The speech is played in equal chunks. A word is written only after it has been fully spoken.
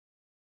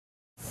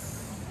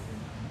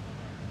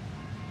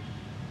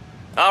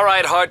All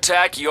right,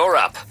 Hardtack, you're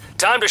up.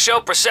 Time to show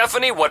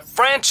Persephone what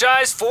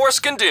Franchise Force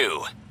can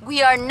do.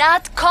 We are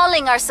not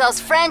calling ourselves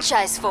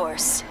Franchise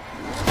Force.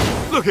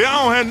 Look here,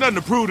 I don't have nothing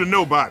to prove to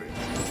nobody.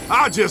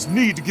 I just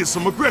need to get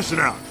some aggression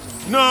out.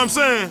 You know what I'm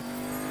saying?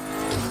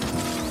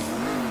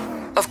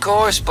 Of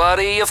course,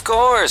 buddy, of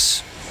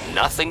course.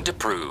 Nothing to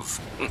prove.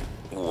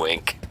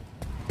 Wink.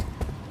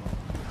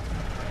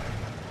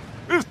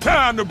 It's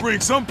time to bring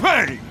some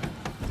pain.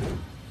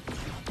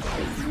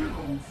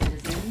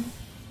 Citizens,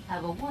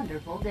 have a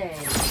wonderful day.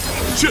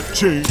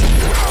 Chip-ching.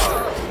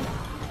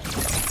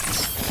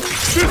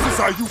 This is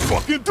how you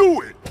fucking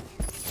do it.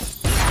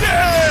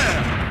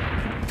 Yeah!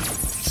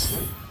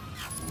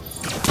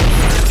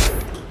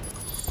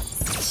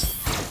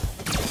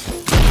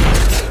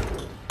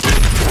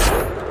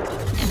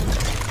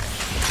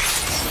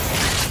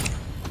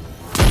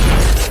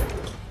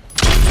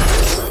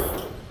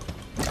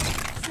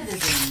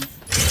 Citizens,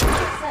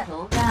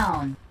 settle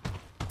down.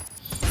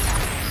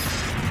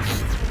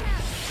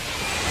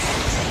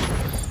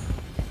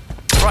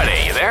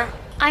 Friday, you there?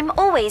 I'm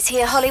always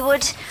here,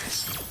 Hollywood.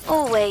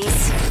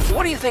 Always.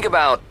 What do you think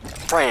about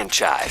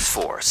Franchise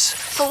Force?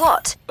 For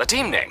what? A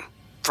team name.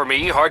 For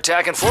me,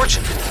 Hardtack and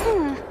Fortune.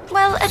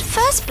 Well, at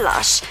first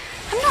blush,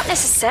 I'm not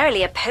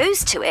necessarily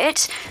opposed to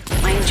it.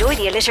 I enjoy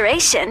the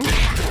alliteration.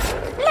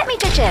 Let me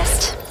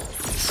digest.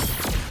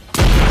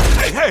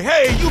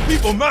 Hey, you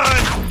people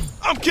mind?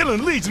 I'm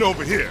killing Legion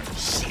over here.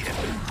 Shit.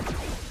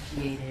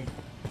 Created.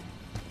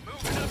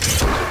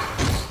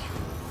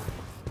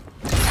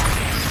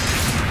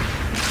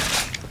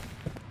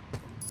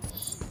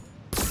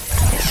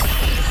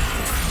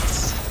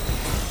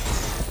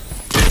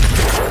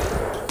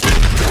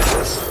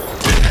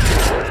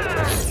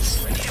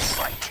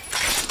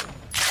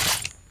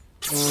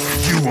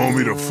 You want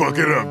me to fuck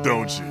it up,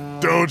 don't you?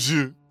 Don't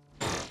you?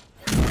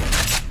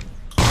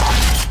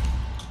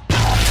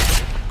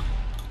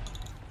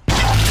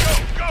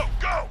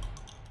 Go!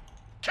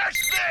 Catch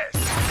this!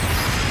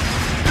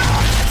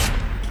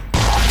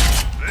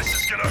 This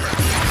is gonna hurt.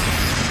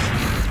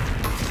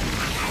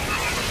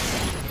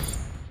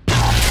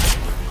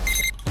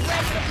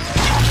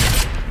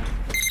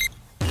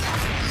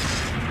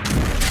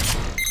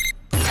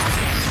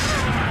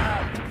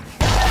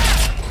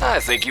 I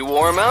think you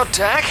wore him out,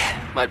 Tack.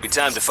 Might be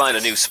time to find a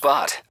new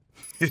spot.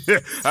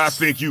 I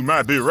think you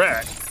might be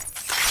right.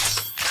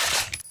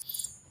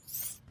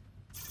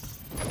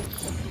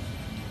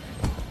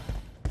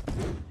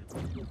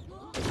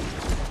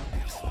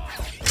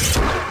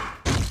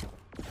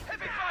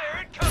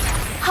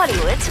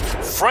 Hollywood,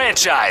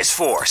 Franchise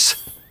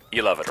Force.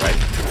 You love it, right?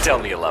 Tell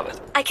me you love it.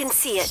 I can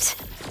see it.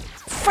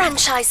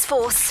 Franchise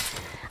Force.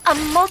 A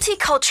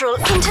multicultural,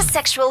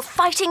 intersexual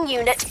fighting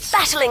unit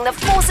battling the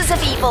forces of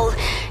evil.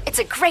 It's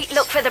a great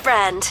look for the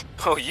brand.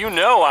 Oh, you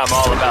know I'm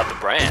all about the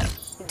brand.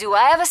 Do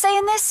I have a say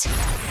in this?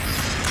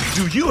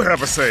 Do you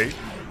have a say?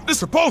 This is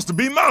supposed to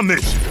be my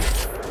mission.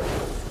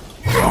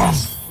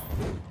 Opening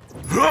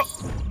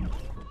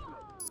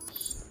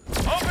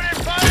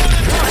fire on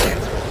the target!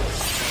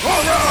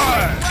 All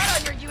right! Right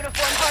on your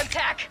uniform,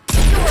 Hardtack!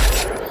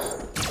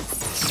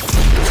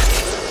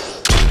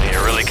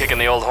 You're really kicking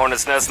the old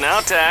hornet's nest now,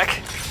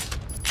 Tack.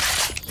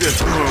 Just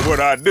doing what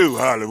I do,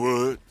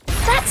 Hollywood.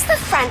 That's the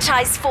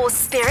Franchise Force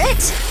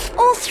spirit.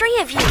 All three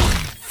of you.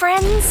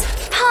 Friends,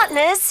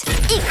 partners,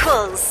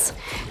 equals.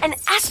 An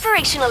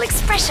aspirational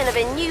expression of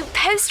a new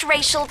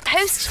post-racial,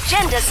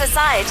 post-gender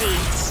society.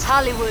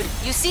 Hollywood,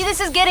 you see this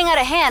is getting out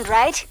of hand,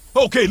 right?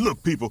 Okay,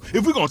 look, people,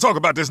 if we're gonna talk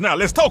about this now,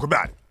 let's talk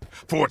about it.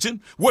 Fortune,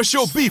 what's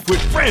your beef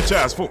with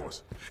Franchise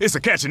Force? It's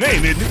a catchy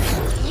name, isn't it?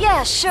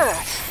 Yeah, sure.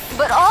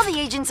 But all the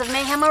Agents of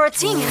Mayhem are a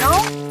team, you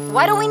know?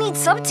 Why do we need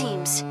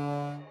sub-teams?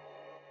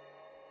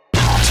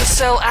 To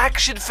sell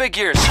action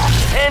figures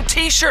and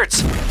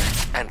t-shirts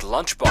and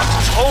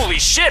lunchboxes. Holy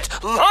shit,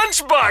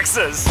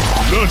 lunchboxes!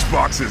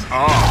 Lunchboxes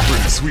are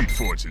pretty sweet,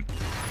 Fortune.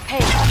 Hey,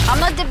 I'm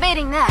not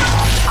debating that.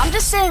 I'm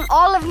just saying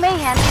all of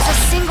Mayhem is a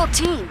single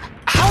team.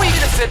 How are you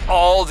gonna fit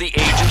all the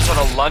agents on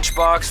a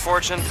lunchbox,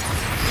 Fortune?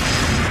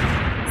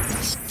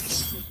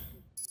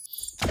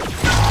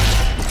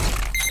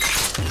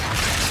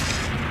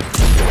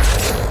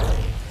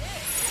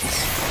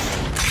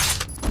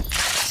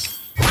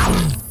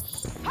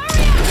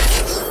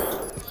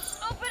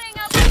 Opening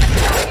up on the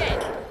target!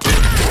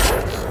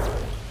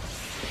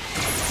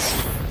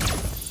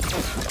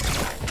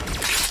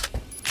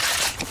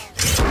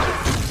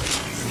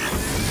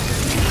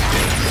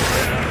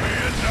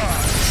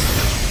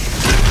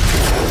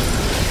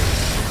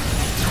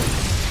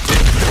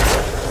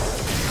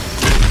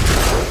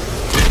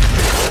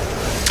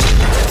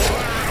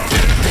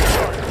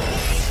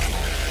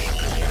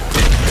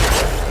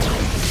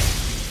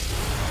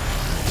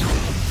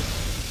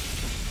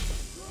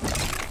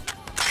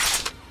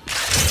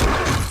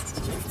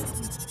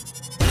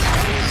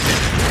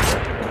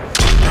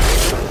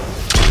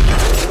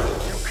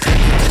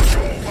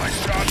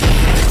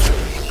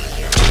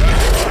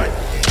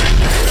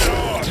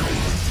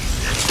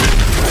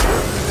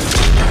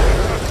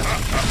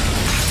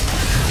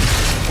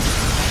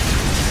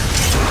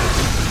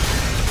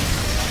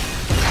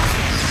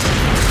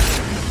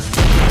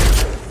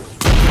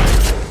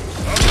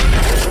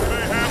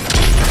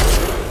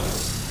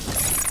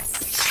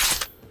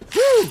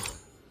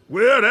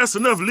 Well, that's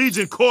enough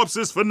Legion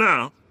corpses for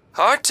now.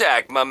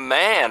 Hardtack, my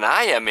man,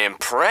 I am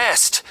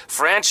impressed.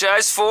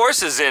 Franchise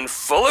Force is in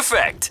full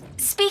effect.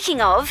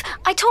 Speaking of,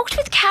 I talked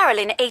with Carol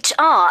in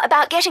HR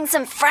about getting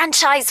some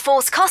Franchise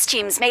Force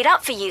costumes made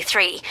up for you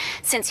three,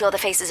 since you're the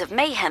faces of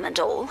Mayhem and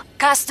all.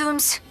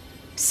 Costumes?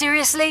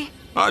 Seriously?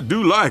 I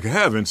do like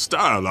having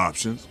style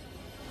options.